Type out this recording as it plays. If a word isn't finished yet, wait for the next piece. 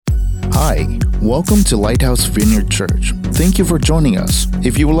Hi, welcome to Lighthouse Vineyard Church. Thank you for joining us.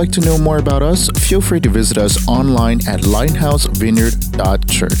 If you would like to know more about us, feel free to visit us online at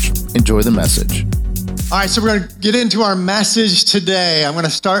lighthousevineyard.church. Enjoy the message. All right, so we're going to get into our message today. I'm going to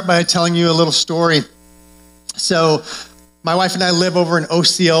start by telling you a little story. So my wife and I live over in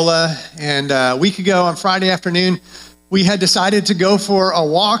Osceola, and a week ago on Friday afternoon, we had decided to go for a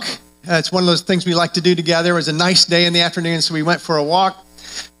walk. It's one of those things we like to do together. It was a nice day in the afternoon, so we went for a walk.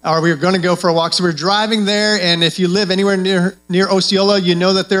 Or we were going to go for a walk. So we were driving there, and if you live anywhere near Osceola, you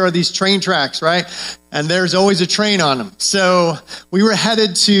know that there are these train tracks, right? And there's always a train on them. So we were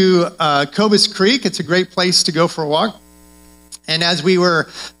headed to Cobus Creek. It's a great place to go for a walk. And as we were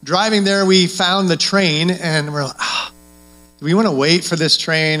driving there, we found the train, and we're like, do we want to wait for this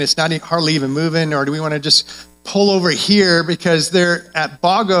train? It's not hardly even moving, or do we want to just pull over here? Because they're at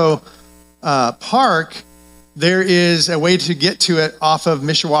Bago Park, there is a way to get to it off of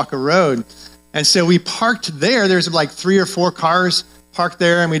Mishawaka Road. And so we parked there. There's like 3 or 4 cars parked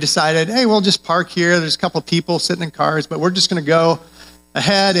there, and we decided, hey, we'll just park here. There's a couple of people sitting in cars, but we're just going to go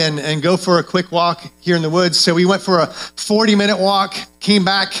ahead and go for a quick walk here in the woods. So we went for a 40-minute walk, came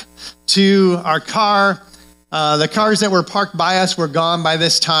back to our car. The cars that were parked by us were gone by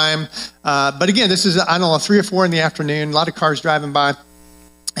this time. But again, this is, 3 or 4 in the afternoon, a lot of cars driving by.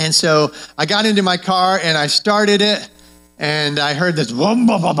 And so I got into my car and I started it, and I heard this boom,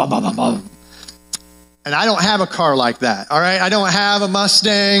 boom, boom, boom, boom, boom. And I don't have a car like that, all right? I don't have a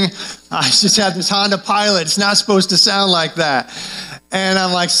Mustang. I just have this Honda Pilot. It's not supposed to sound like that. And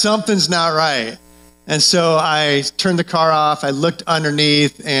I'm like, something's not right. And so I turned the car off. I looked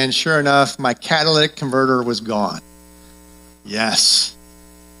underneath, and sure enough, my catalytic converter was gone. Yes.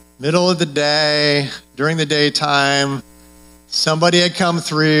 Middle of the day, during the daytime, somebody had come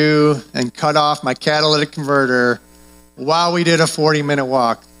through and cut off my catalytic converter while we did a 40-minute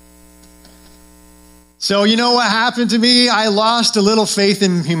walk. So you know what happened to me? I lost a little faith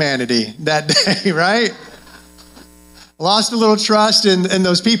in humanity that day, right? Lost a little trust in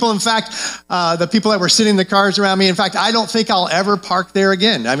those people. In fact, the people that were sitting in the cars around me, in fact, I don't think I'll ever park there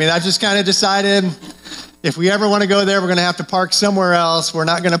again. I mean, I just kind of decided, if we ever want to go there, we're going to have to park somewhere else. We're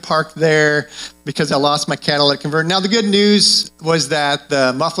not going to park there because I lost my catalytic converter. Now, the good news was that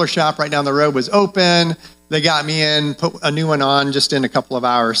the muffler shop right down the road was open. They got me in, put a new one on just in a couple of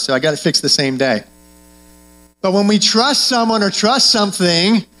hours. So I got it fixed the same day. But when we trust someone or trust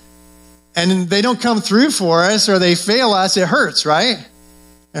something and they don't come through for us or they fail us, it hurts, right?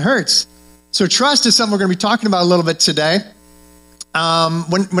 It hurts. So trust is something we're going to be talking about a little bit today.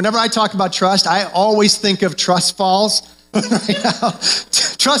 Whenever I talk about trust, I always think of trust falls.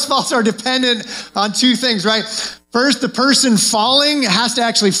 Trust falls are dependent on 2 things, right? First, the person falling has to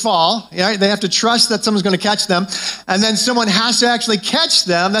actually fall, right? They have to trust that someone's going to catch them. And then someone has to actually catch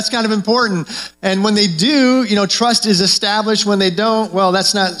them. That's kind of important. And when they do, trust is established. When they don't, well,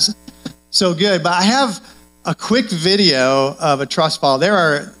 that's not so good. But I have a quick video of a trust fall. There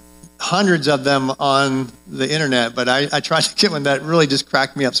are hundreds of them on the internet, but I tried to get one that really just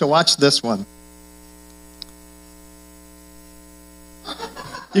cracked me up. So watch this one.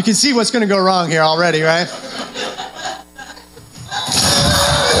 You can see what's going to go wrong here already, right?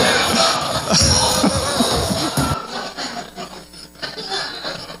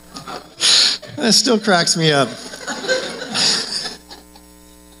 It still cracks me up.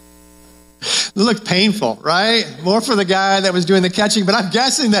 It looked painful, right? More for the guy that was doing the catching, but I'm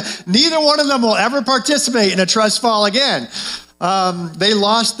guessing that neither one of them will ever participate in a trust fall again. They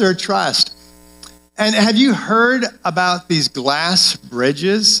lost their trust. And have you heard about these glass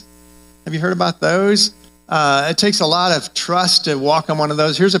bridges? Have you heard about those? It takes a lot of trust to walk on one of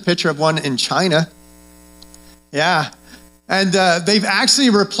those. Here's a picture of one in China. Yeah. And they've actually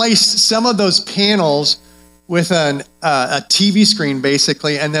replaced some of those panels with a TV screen,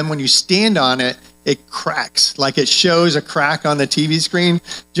 basically, and then when you stand on it, it cracks. Like it shows a crack on the TV screen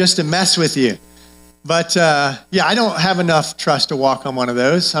just to mess with you. But I don't have enough trust to walk on one of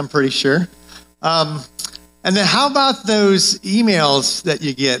those, I'm pretty sure. And then how about those emails that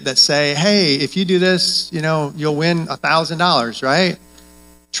you get that say, hey, if you do this, you'll win $1,000, right?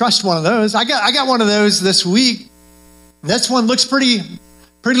 Trust one of those. I got one of those this week. This one looks pretty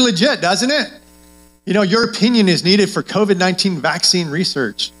legit, doesn't it? Your opinion is needed for COVID-19 vaccine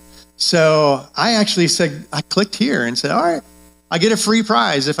research. So I actually I clicked here and said, all right, I get a free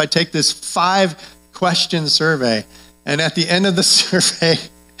prize if I take this 5-question survey. And at the end of the survey,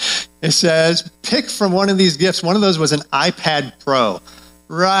 it says, pick from one of these gifts. One of those was an iPad Pro.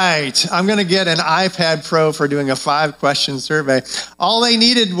 Right. I'm going to get an iPad Pro for doing a 5-question survey. All they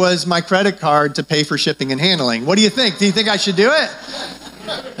needed was my credit card to pay for shipping and handling. What do you think? Do you think I should do it?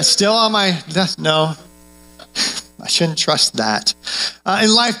 That's still on my, no, I shouldn't trust that.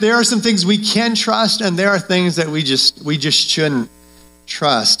 In life, there are some things we can trust, and there are things that we just shouldn't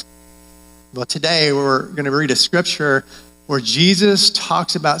trust. Well, today we're going to read a scripture where Jesus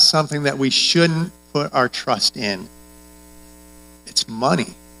talks about something that we shouldn't put our trust in. It's money.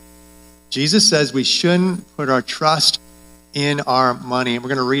 Jesus says we shouldn't put our trust in our money, and we're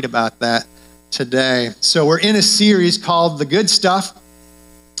going to read about that today. So we're in a series called The Good Stuff,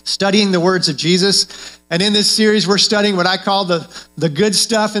 studying the words of Jesus. And in this series, we're studying what I call the good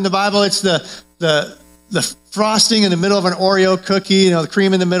stuff in the Bible. It's the frosting in the middle of an Oreo cookie, the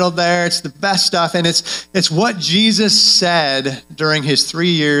cream in the middle there. It's the best stuff. And it's what Jesus said during his 3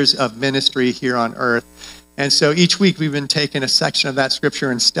 years of ministry here on earth. And so each week we've been taking a section of that scripture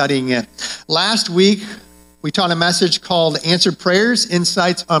and studying it. Last week, we taught a message called Answered Prayers,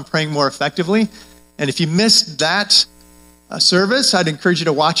 Insights on Praying More Effectively. And if you missed that service, I'd encourage you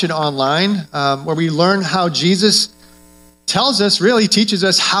to watch it online, where we learn how Jesus teaches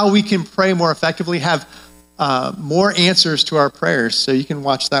us how we can pray more effectively, have more answers to our prayers. So you can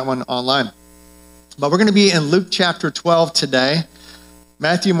watch that one online. But we're going to be in Luke chapter 12 today.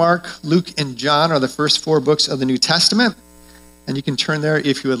 Matthew, Mark, Luke, and John are the first 4 books of the New Testament. And you can turn there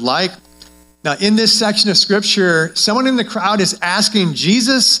if you would like. Now, in this section of scripture, someone in the crowd is asking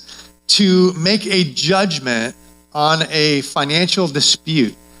Jesus to make a judgment on a financial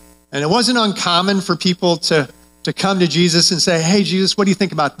dispute. And it wasn't uncommon for people to come to Jesus and say, hey, Jesus, what do you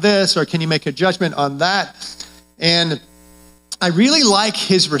think about this? Or can you make a judgment on that? And I really like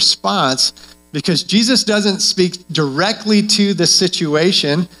his response because Jesus doesn't speak directly to the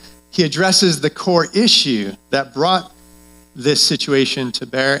situation. He addresses the core issue that brought this situation to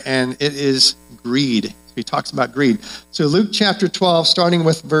bear, and it is greed. He talks about greed. So Luke chapter 12, starting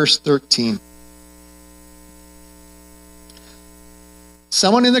with verse 13.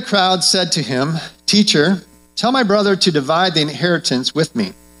 Someone in the crowd said to him, "Teacher, tell my brother to divide the inheritance with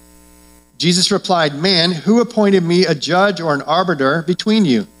me." Jesus replied, "Man, who appointed me a judge or an arbiter between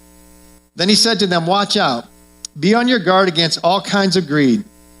you?" Then he said to them, "Watch out. Be on your guard against all kinds of greed.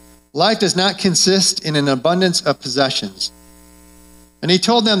 Life does not consist in an abundance of possessions." And he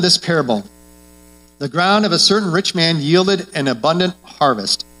told them this parable. The ground of a certain rich man yielded an abundant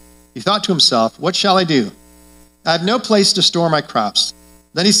harvest. He thought to himself, "What shall I do? I have no place to store my crops."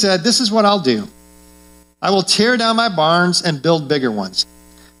 Then he said, "This is what I'll do. I will tear down my barns and build bigger ones,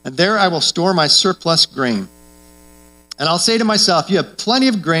 and there I will store my surplus grain. And I'll say to myself, you have plenty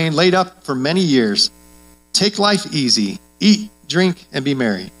of grain laid up for many years. Take life easy, eat, drink, and be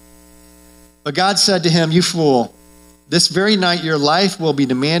merry." But God said to him, "You fool, this very night your life will be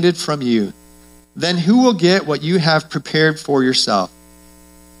demanded from you. Then who will get what you have prepared for yourself?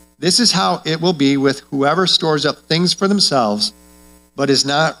 This is how it will be with whoever stores up things for themselves, but is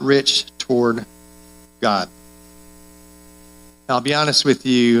not rich toward God." Now, I'll be honest with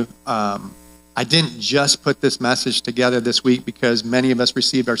you, I didn't just put this message together this week because many of us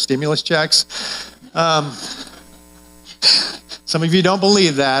received our stimulus checks. Some of you don't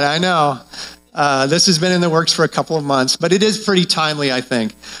believe that, I know. This has been in the works for a couple of months, but it is pretty timely, I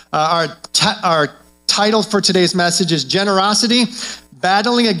think. Our title for today's message is Generosity,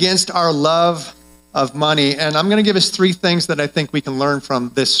 Battling Against Our Love of Money. And I'm going to give us 3 things that I think we can learn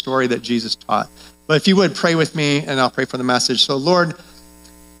from this story that Jesus taught. But if you would, pray with me, and I'll pray for the message. So, Lord,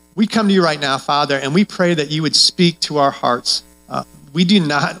 we come to you right now, Father, and we pray that you would speak to our hearts. We do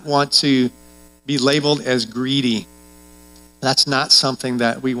not want to be labeled as greedy. That's not something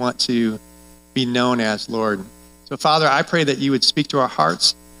that we want to be known as, Lord. So, Father, I pray that you would speak to our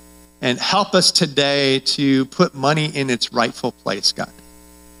hearts and help us today to put money in its rightful place, God.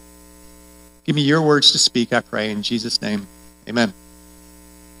 Give me your words to speak, I pray, in Jesus' name. Amen.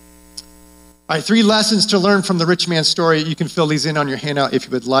 All right, 3 lessons to learn from the rich man's story. You can fill these in on your handout if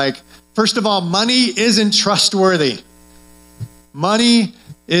you would like. First of all, money isn't trustworthy. Money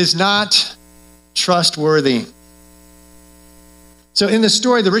is not trustworthy. So in the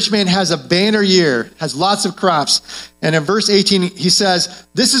story, the rich man has a banner year, has lots of crops. And in verse 18, he says,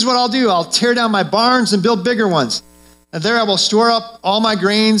 "This is what I'll do. I'll tear down my barns and build bigger ones. And there I will store up all my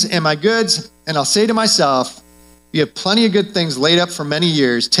grains and my goods. And I'll say to myself, you have plenty of good things laid up for many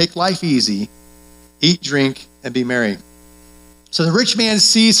years. Take life easy, eat, drink, and be merry." So the rich man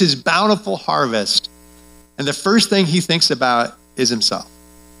sees his bountiful harvest. And the first thing he thinks about is himself.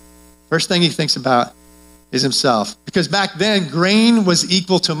 First thing he thinks about is himself. Because back then, grain was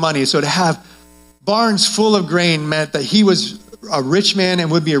equal to money. So to have barns full of grain meant that he was a rich man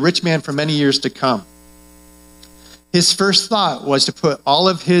and would be a rich man for many years to come. His first thought was to put all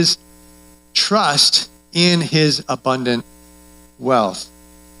of his trust in his abundant wealth.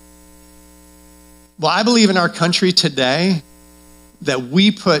 Well, I believe in our country today that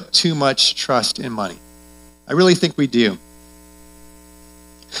we put too much trust in money. I really think we do.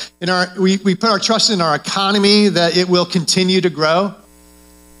 We put our trust in our economy, that it will continue to grow.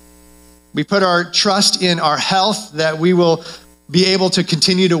 We put our trust in our health, that we will be able to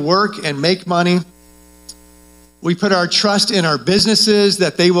continue to work and make money. We put our trust in our businesses,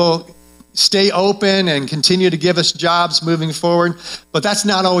 that they will stay open and continue to give us jobs moving forward. But that's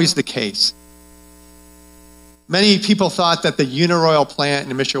not always the case. Many people thought that the Uniroyal plant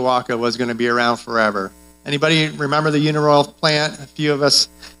in Mishawaka was going to be around forever. Anybody remember the Uniroyal plant? A few of us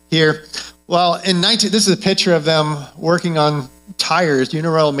here. Well, this is a picture of them working on tires.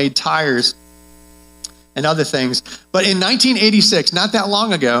 Uniroyal made tires and other things. But in 1986, not that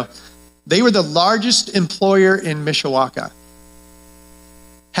long ago, they were the largest employer in Mishawaka.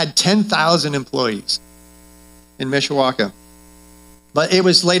 Had 10,000 employees in Mishawaka. But it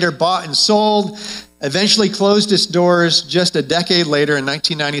was later bought and sold, eventually closed its doors just a decade later in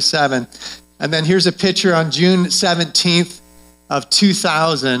 1997. And then here's a picture on June 17th of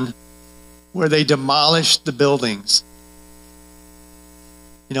 2000 where they demolished the buildings.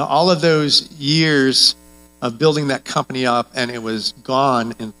 You know, all of those years of building that company up, and it was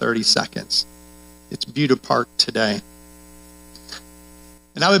gone in 30 seconds. It's viewed apart today.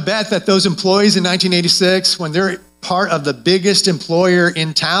 And I would bet that those employees in 1986, when they're part of the biggest employer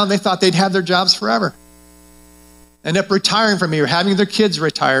in town, they thought they'd have their jobs forever. End up retiring from here, having their kids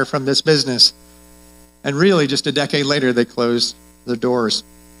retire from this business. And really, just a decade later, they closed the doors.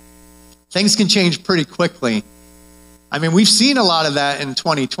 Things can change pretty quickly. I mean, we've seen a lot of that in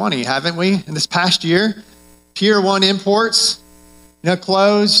 2020, haven't we? In this past year, Pier 1 Imports,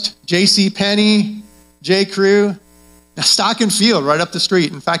 closed. JCPenney, J.Crew, Stock and Field right up the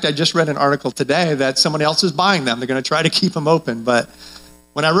street. In fact, I just read an article today that someone else is buying them. They're going to try to keep them open. But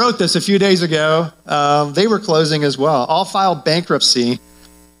when I wrote this a few days ago, they were closing as well. All filed bankruptcy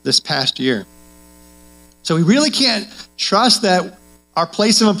this past year. So we really can't trust that our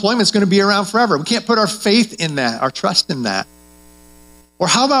place of employment is going to be around forever. We can't put our faith in that, our trust in that. Or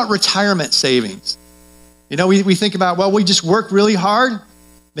how about retirement savings? We think about, well, we just work really hard,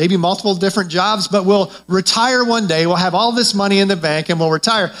 maybe multiple different jobs, but we'll retire one day. We'll have all this money in the bank and we'll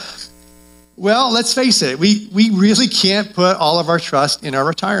retire. Well, let's face it, we really can't put all of our trust in our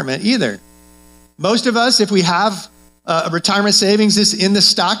retirement either. Most of us, if we have a retirement savings, is in the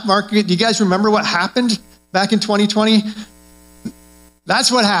stock market. Do you guys remember what happened back in 2020?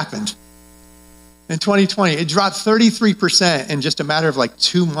 That's what happened in 2020. It dropped 33% in just a matter of like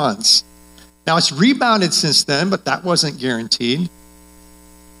 2 months. Now it's rebounded since then, but that wasn't guaranteed.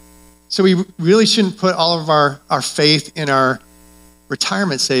 So we really shouldn't put all of our faith in our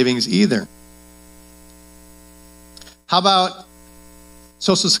retirement savings either. How about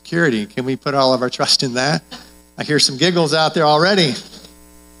Social Security? Can we put all of our trust in that? I hear some giggles out there already.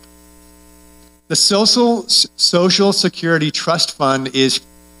 The Social Security Trust Fund is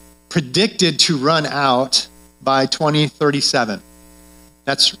predicted to run out by 2037.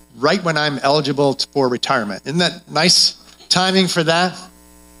 That's right when I'm eligible for retirement. Isn't that nice timing for that?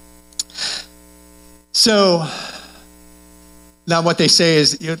 So now what they say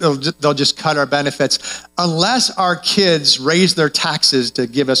is they'll just cut our benefits unless our kids raise their taxes to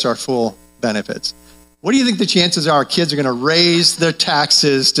give us our full benefits. What do you think the chances are our kids are going to raise their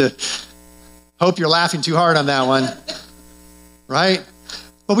taxes to... Hope you're laughing too hard on that one, right?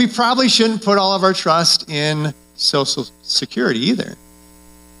 But we probably shouldn't put all of our trust in Social Security either.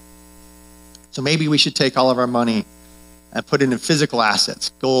 So maybe we should take all of our money and put it in physical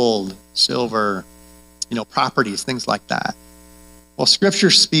assets, gold, silver, properties, things like that. Well, Scripture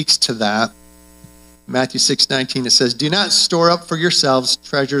speaks to that. Matthew 6:19, it says, "Do not store up for yourselves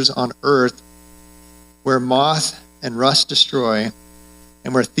treasures on earth where moth and rust destroy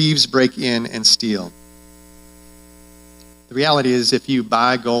and where thieves break in and steal." The reality is, if you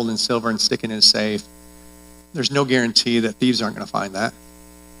buy gold and silver and stick it in a safe, there's no guarantee that thieves aren't going to find that.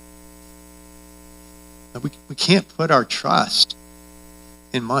 But we can't put our trust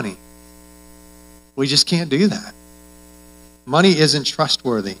in money. We just can't do that. Money isn't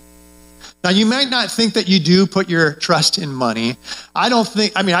trustworthy. Now, you might not think that you do put your trust in money. I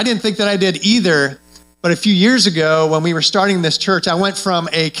didn't think that I did either. But a few years ago, when we were starting this church, I went from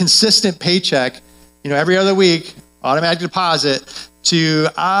a consistent paycheck, every other week, automatic deposit, to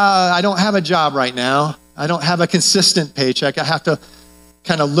I don't have a job right now. I don't have a consistent paycheck. I have to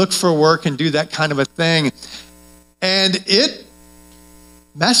kind of look for work and do that kind of a thing. And it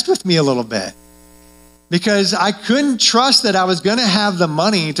messed with me a little bit because I couldn't trust that I was going to have the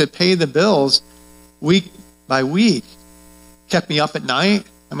money to pay the bills week by week. Kept me up at night.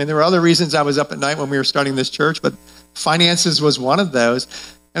 I mean, there were other reasons I was up at night when we were starting this church, but finances was one of those.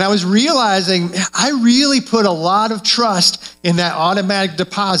 And I was realizing I really put a lot of trust in that automatic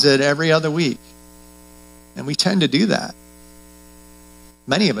deposit every other week. And we tend to do that.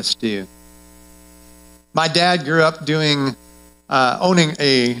 Many of us do. My dad grew up owning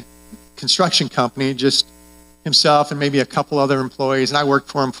a construction company, just himself and maybe a couple other employees, and I worked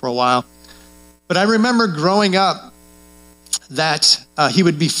for him for a while. But I remember growing up that he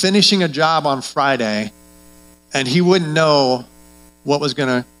would be finishing a job on Friday, and he wouldn't know what was going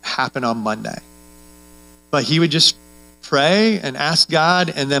to happen on Monday. But he would just pray and ask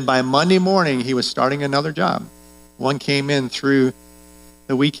God, and then by Monday morning, he was starting another job. One came in through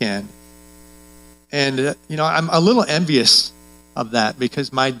the weekend. And, I'm a little envious of that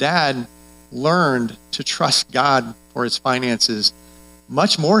because my dad learned to trust God for his finances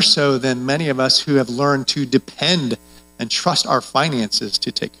much more so than many of us who have learned to depend and trust our finances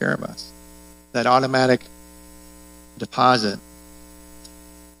to take care of us. That automatic deposit.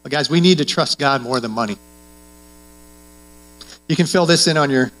 But guys, we need to trust God more than money. You can fill this in on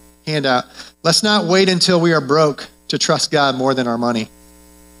your handout. Let's not wait until we are broke to trust God more than our money.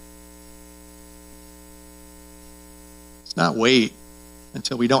 Let's not wait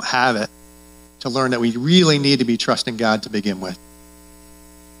until we don't have it to learn that we really need to be trusting God to begin with.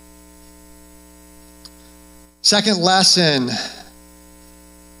 Second lesson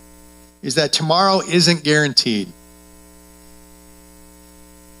is that tomorrow isn't guaranteed.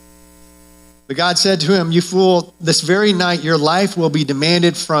 But God said to him, "You fool, this very night your life will be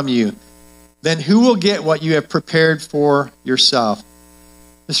demanded from you. Then who will get what you have prepared for yourself?"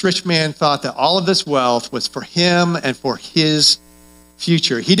 This rich man thought that all of this wealth was for him and for his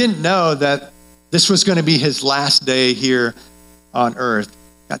future. He didn't know that this was going to be his last day here on earth.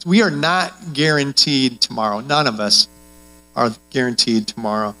 Guys, we are not guaranteed tomorrow. None of us are guaranteed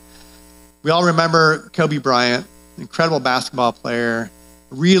tomorrow. We all remember Kobe Bryant, incredible basketball player,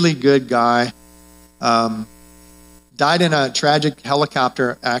 really good guy. Died in a tragic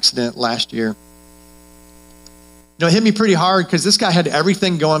helicopter accident last year. It hit me pretty hard because this guy had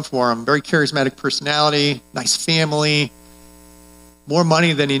everything going for him. Very charismatic personality, nice family, more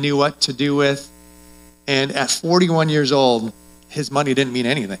money than he knew what to do with. And at 41 years old, his money didn't mean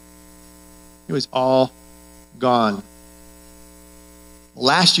anything. It was all gone.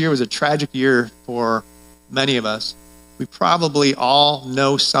 Last year was a tragic year for many of us. We probably all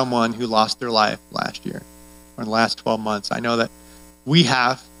know someone who lost their life last year or in the last 12 months. I know that we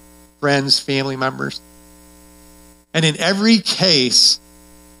have friends, family members. And in every case,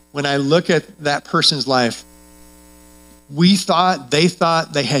 when I look at that person's life, they thought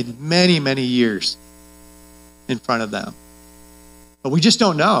they had many, many years in front of them. But we just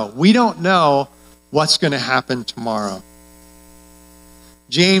don't know. We don't know what's going to happen tomorrow.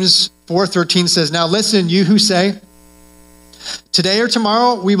 James 4:13 says, "Now listen, you who say, today or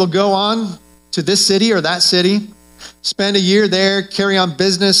tomorrow we will go on to this city or that city, spend a year there, carry on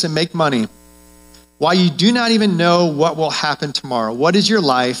business, and make money, while you do not even know what will happen tomorrow. What is your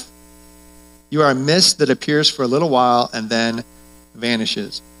life? You are a mist that appears for a little while and then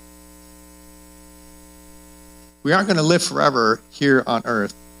vanishes." We aren't going to live forever here on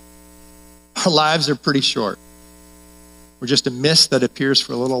earth. Our lives are pretty short. We're just a mist that appears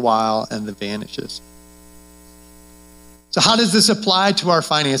for a little while and then vanishes. So how does this apply to our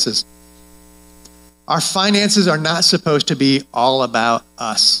finances? Our finances are not supposed to be all about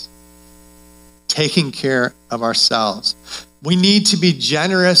us, taking care of ourselves. We need to be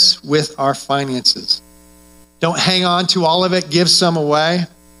generous with our finances. Don't hang on to all of it, give some away.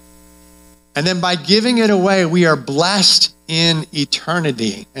 And then by giving it away, we are blessed in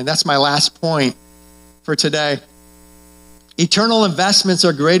eternity. And that's my last point for today. Eternal investments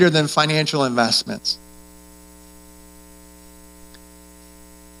are greater than financial investments.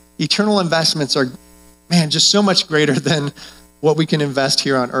 Eternal investments are, just so much greater than what we can invest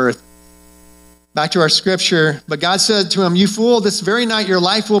here on earth. Back to our scripture. But God said to him, "You fool, this very night your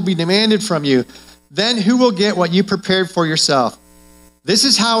life will be demanded from you. Then who will get what you prepared for yourself? This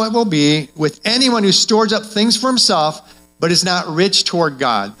is how it will be with anyone who stores up things for himself, but is not rich toward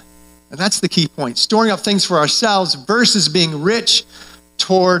God." And that's the key point. Storing up things for ourselves versus being rich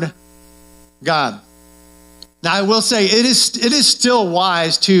toward God. Now, I will say it is still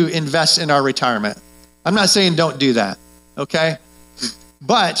wise to invest in our retirement. I'm not saying don't do that, okay?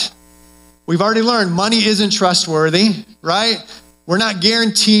 But we've already learned money isn't trustworthy, right? We're not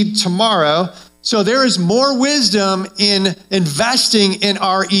guaranteed tomorrow. So there is more wisdom in investing in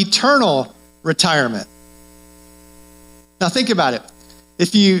our eternal retirement. Now think about it.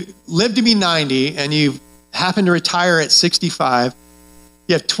 If you live to be 90 and you happen to retire at 65,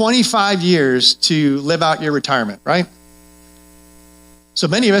 You have 25 years to live out your retirement, right? So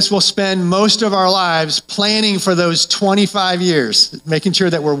many of us will spend most of our lives planning for those 25 years, making sure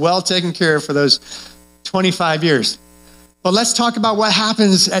that we're well taken care of for those 25 years. But let's talk about what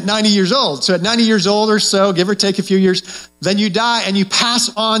happens at 90 years old. So at 90 years old or so, give or take a few years, then you die and you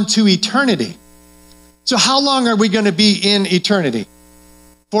pass on to eternity. So how long are we going to be in eternity?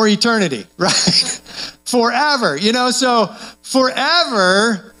 For eternity, right? Forever, so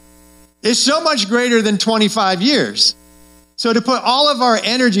forever is so much greater than 25 years. So to put all of our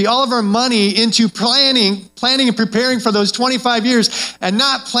energy, all of our money into planning and preparing for those 25 years and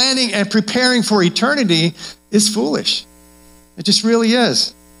not planning and preparing for eternity is foolish. It just really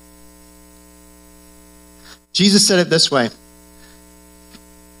is. Jesus said it this way.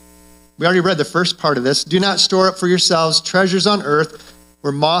 We already read the first part of this. Do not store up for yourselves treasures on earth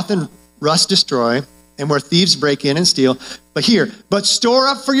where moth and rust destroy and where thieves break in and steal. But store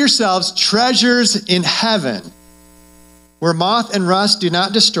up for yourselves treasures in heaven where moth and rust do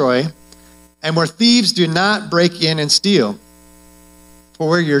not destroy and where thieves do not break in and steal. For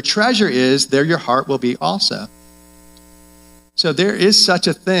where your treasure is, there your heart will be also. So there is such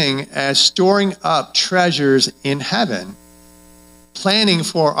a thing as storing up treasures in heaven, planning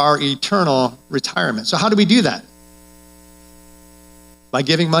for our eternal retirement. So how do we do that? By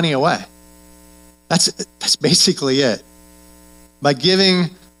giving money away. That's basically it. By giving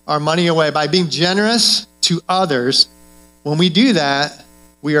our money away, by being generous to others. When we do that,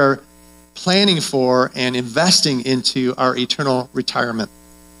 we are planning for and investing into our eternal retirement.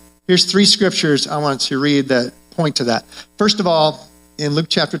 Here's 3 scriptures I want to read that point to that. First of all, in Luke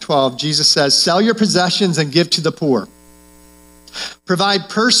chapter 12, Jesus says, sell your possessions and give to the poor. Provide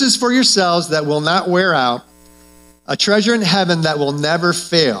purses for yourselves that will not wear out, a treasure in heaven that will never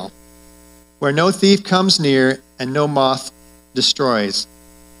fail, where no thief comes near and no moth destroys.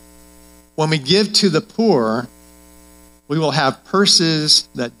 When we give to the poor, we will have purses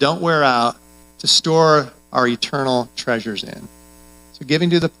that don't wear out to store our eternal treasures in. So giving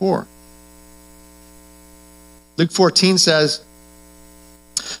to the poor. Luke 14 says,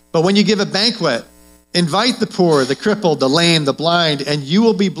 but when you give a banquet, invite the poor, the crippled, the lame, the blind, and you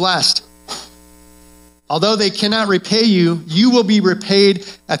will be blessed. Although they cannot repay you, you will be repaid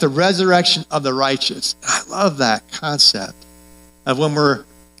at the resurrection of the righteous. I love that concept of when we're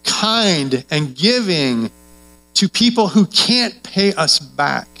kind and giving to people who can't pay us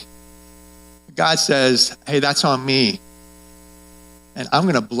back. God says, hey, that's on me. And I'm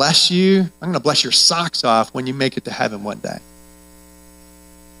going to bless you. I'm going to bless your socks off when you make it to heaven one day.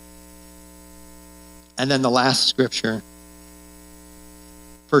 And then the last scripture,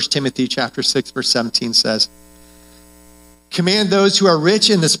 1 Timothy chapter 6, verse 17 says, command those who are rich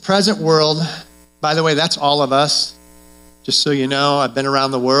in this present world. By the way, that's all of us. Just so you know, I've been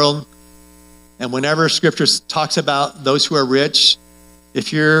around the world. And whenever scripture talks about those who are rich,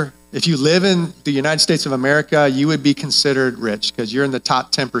 if you live in the United States of America, you would be considered rich because you're in the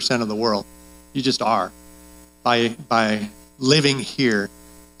top 10% of the world. You just are by living here.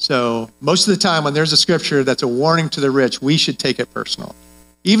 So most of the time when there's a scripture that's a warning to the rich, we should take it personal.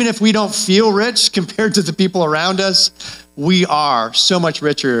 Even if we don't feel rich compared to the people around us, we are so much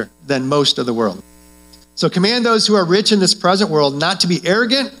richer than most of the world. So command those who are rich in this present world not to be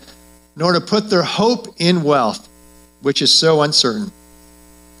arrogant, nor to put their hope in wealth, which is so uncertain,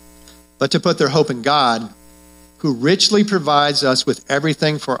 but to put their hope in God, who richly provides us with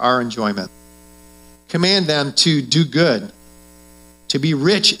everything for our enjoyment. Command them to do good, to be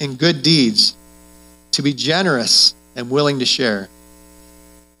rich in good deeds, to be generous and willing to share.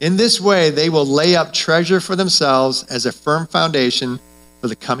 In this way, they will lay up treasure for themselves as a firm foundation for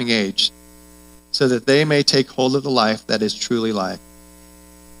the coming age, so that they may take hold of the life that is truly life.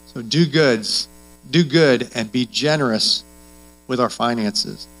 So do good, and be generous with our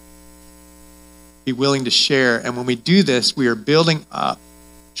finances. Be willing to share. And when we do this, we are building up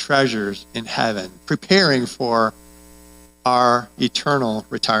treasures in heaven, preparing for our eternal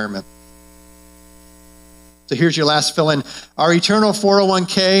retirement. So here's your last fill-in. Our eternal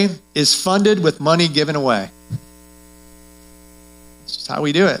 401k is funded with money given away. That's just how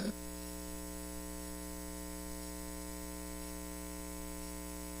we do it.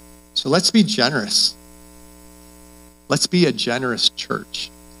 So let's be generous. Let's be a generous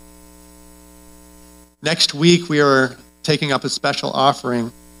church. Next week, we are taking up a special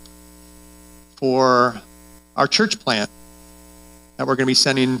offering for our church plant that we're going to be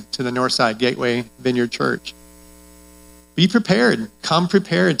sending to the Northside Gateway Vineyard Church. Be prepared. Come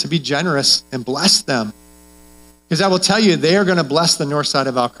prepared to be generous and bless them. Because I will tell you, they are going to bless the north side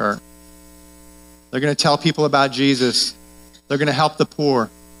of Elkhart. They're going to tell people about Jesus. They're going to help the poor.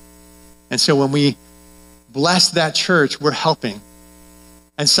 And so when we bless that church, we're helping.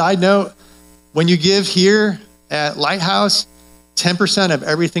 And side note, when you give here at Lighthouse, 10% of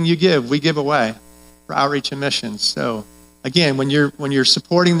everything you give, we give away for outreach and missions. So again, when you're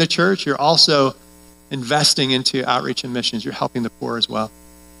supporting the church, you're also investing into outreach and missions. You're helping the poor as well.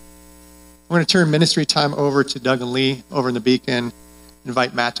 We're going to turn ministry time over to Doug and Lee over in the Beacon.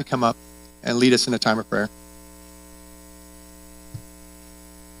 Invite Matt to come up and lead us in a time of prayer.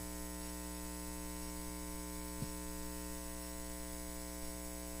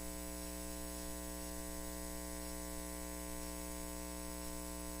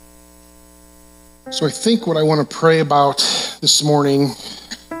 So I think what I want to pray about this morning,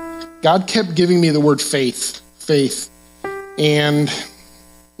 God kept giving me the word faith. And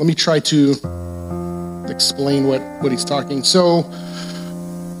let me try to explain what he's talking. So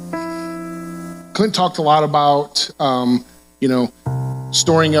Clint talked a lot about,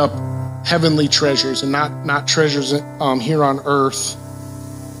 storing up heavenly treasures and not treasures here on earth.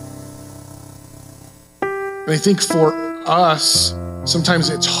 And I think for us, sometimes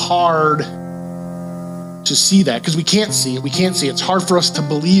it's hard to see that because we can't see it. It's hard for us to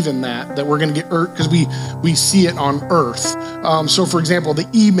believe in that we're going to get earth because we see it on earth. So for example, the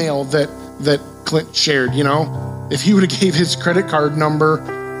email that Clint shared, if he would have gave his credit card number,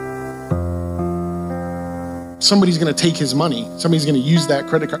 somebody's going to take his money. Somebody's going to use that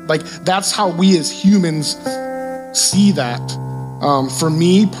credit card. Like that's how we as humans see that. For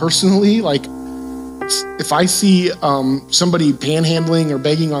me personally, like if I see somebody panhandling or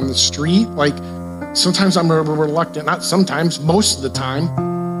begging on the street, like sometimes I'm reluctant, not sometimes, most of the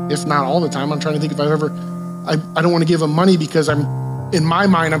time, if not all the time. I'm trying to think if I don't want to give them money because in my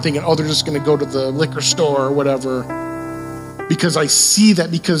mind, I'm thinking, oh, they're just going to go to the liquor store or whatever. Because I see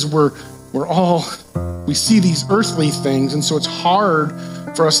that because we see these earthly things. And so it's hard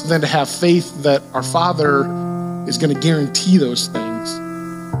for us then to have faith that our Father is going to guarantee those things.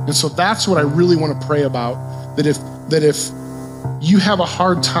 And so that's what I really want to pray about, that if you have a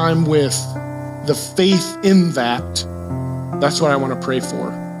hard time with the faith in that, that's what I want to pray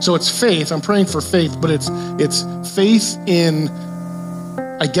for. So it's faith. I'm praying for faith, but it's faith in,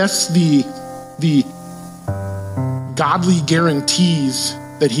 I guess, the godly guarantees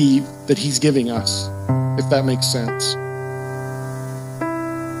that he's giving us, if that makes sense.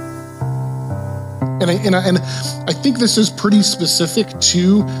 And I think this is pretty specific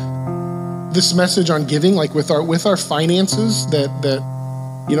to this message on giving, like with our finances, that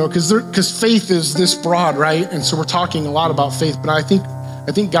because faith is this broad, right? And so we're talking a lot about faith, but I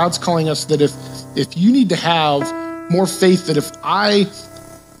think God's calling us that if you need to have more faith, that if I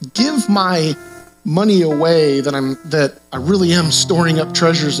give my money away, that I really am storing up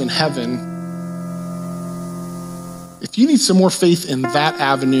treasures in heaven. If you need some more faith in that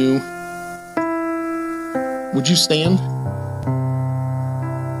avenue, would you stand?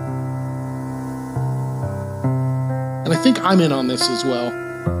 And I think I'm in on this as well.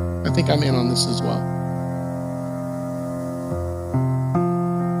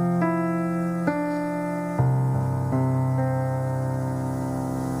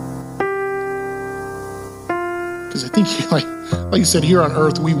 Because I think, like you said, here on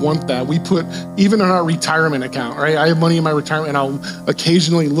earth, we want that. We put, even in our retirement account, right? I have money in my retirement, and I'll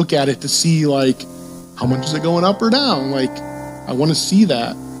occasionally look at it to see, like, how much is it going up or down? Like, I want to see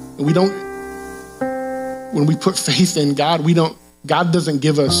that. And when we put faith in God, God doesn't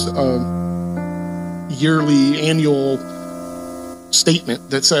give us a yearly, annual statement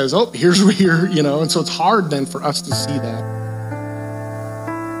that says, oh, here's where you're, and so it's hard then for us to see that.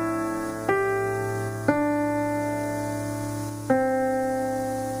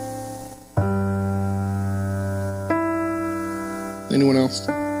 Anyone else?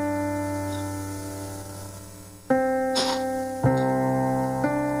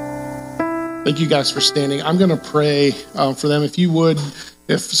 Thank you guys for standing. I'm going to pray for them. If you would,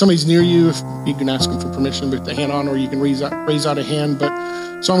 if somebody's near you, if you can ask them for permission to put the hand on, or you can raise out a hand.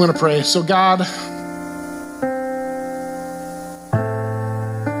 So I'm going to pray. So God,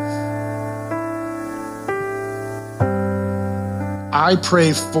 I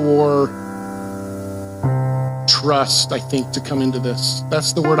pray for trust, I think, to come into this.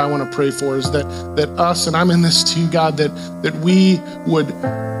 That's the word I want to pray for, is that us, and I'm in this too, God, that we would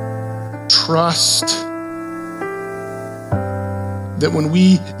trust that when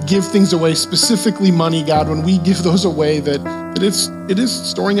we give things away, specifically money, God, when we give those away, that it is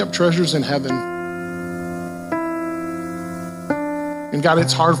storing up treasures in heaven. And God,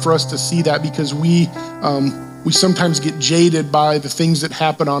 it's hard for us to see that because we we sometimes get jaded by the things that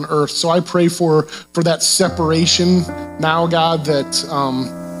happen on earth. So I pray for that separation now, God, that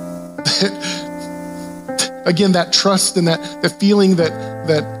again, that trust and that the feeling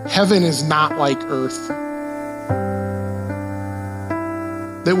that heaven is not like earth.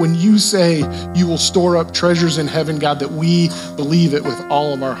 That when you say you will store up treasures in heaven, God, that we believe it with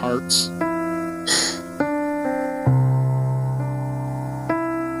all of our hearts.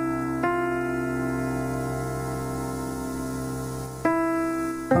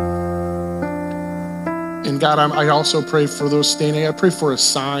 And God, I also pray for those standing. I pray for a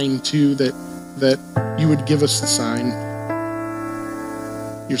sign too, that you would give us the sign.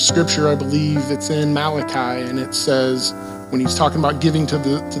 Your scripture, I believe it's in Malachi, and it says, when he's talking about giving to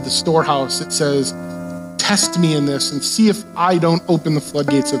the storehouse, it says, test me in this and see if I don't open the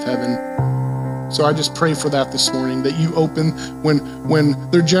floodgates of heaven. So I just pray for that this morning, that you open when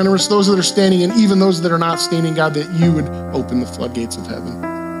they're generous, those that are standing, and even those that are not standing, God, that you would open the floodgates of heaven.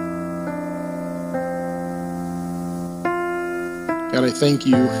 God, I thank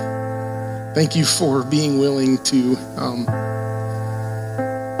you. Thank you for being willing to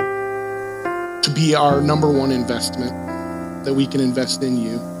be our number one investment, that we can invest in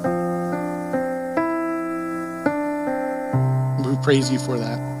you. We praise you for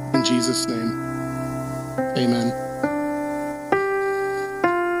that. In Jesus' name, amen.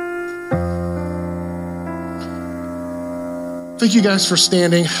 Thank you guys for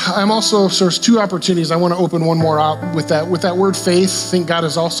standing. So there's two opportunities. I want to open one more out with that word faith. I think God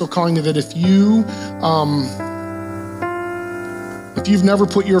is also calling me that if you've never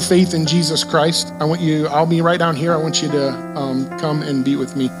put your faith in Jesus Christ, I'll be right down here. I want you to come and be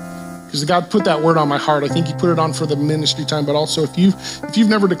with me, because God put that word on my heart. I think he put it on for the ministry time, but also if you've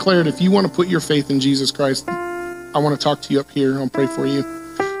never declared, if you want to put your faith in Jesus Christ, I want to talk to you up here. I'll pray for you.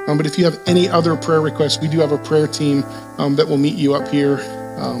 But if you have any other prayer requests, we do have a prayer team that will meet you up here.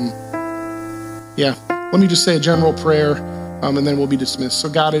 Let me just say a general prayer, and then we'll be dismissed. So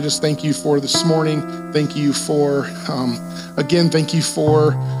God, I just thank you for this morning. Thank you for, thank you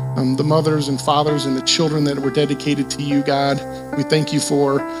for the mothers and fathers and the children that were dedicated to you, God. We thank you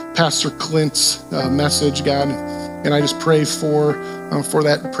for Pastor Clint's message, God. And I just pray for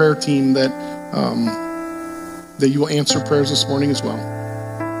that prayer team that you will answer prayers this morning as well.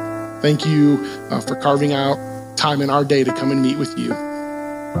 Thank you for carving out time in our day to come and meet with you.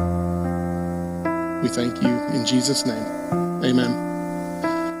 We thank you in Jesus' name.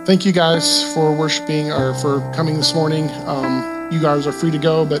 Amen. Thank you guys for worshiping or for coming this morning. You guys are free to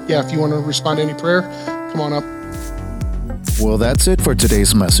go, but if you want to respond to any prayer, come on up. Well, that's it for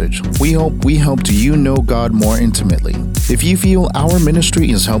today's message. We helped you know God more intimately. If you feel our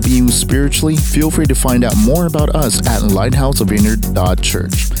ministry is helping you spiritually, feel free to find out more about us at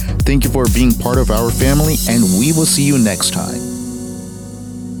lighthousevineyard.church. Thank you for being part of our family, and we will see you next time.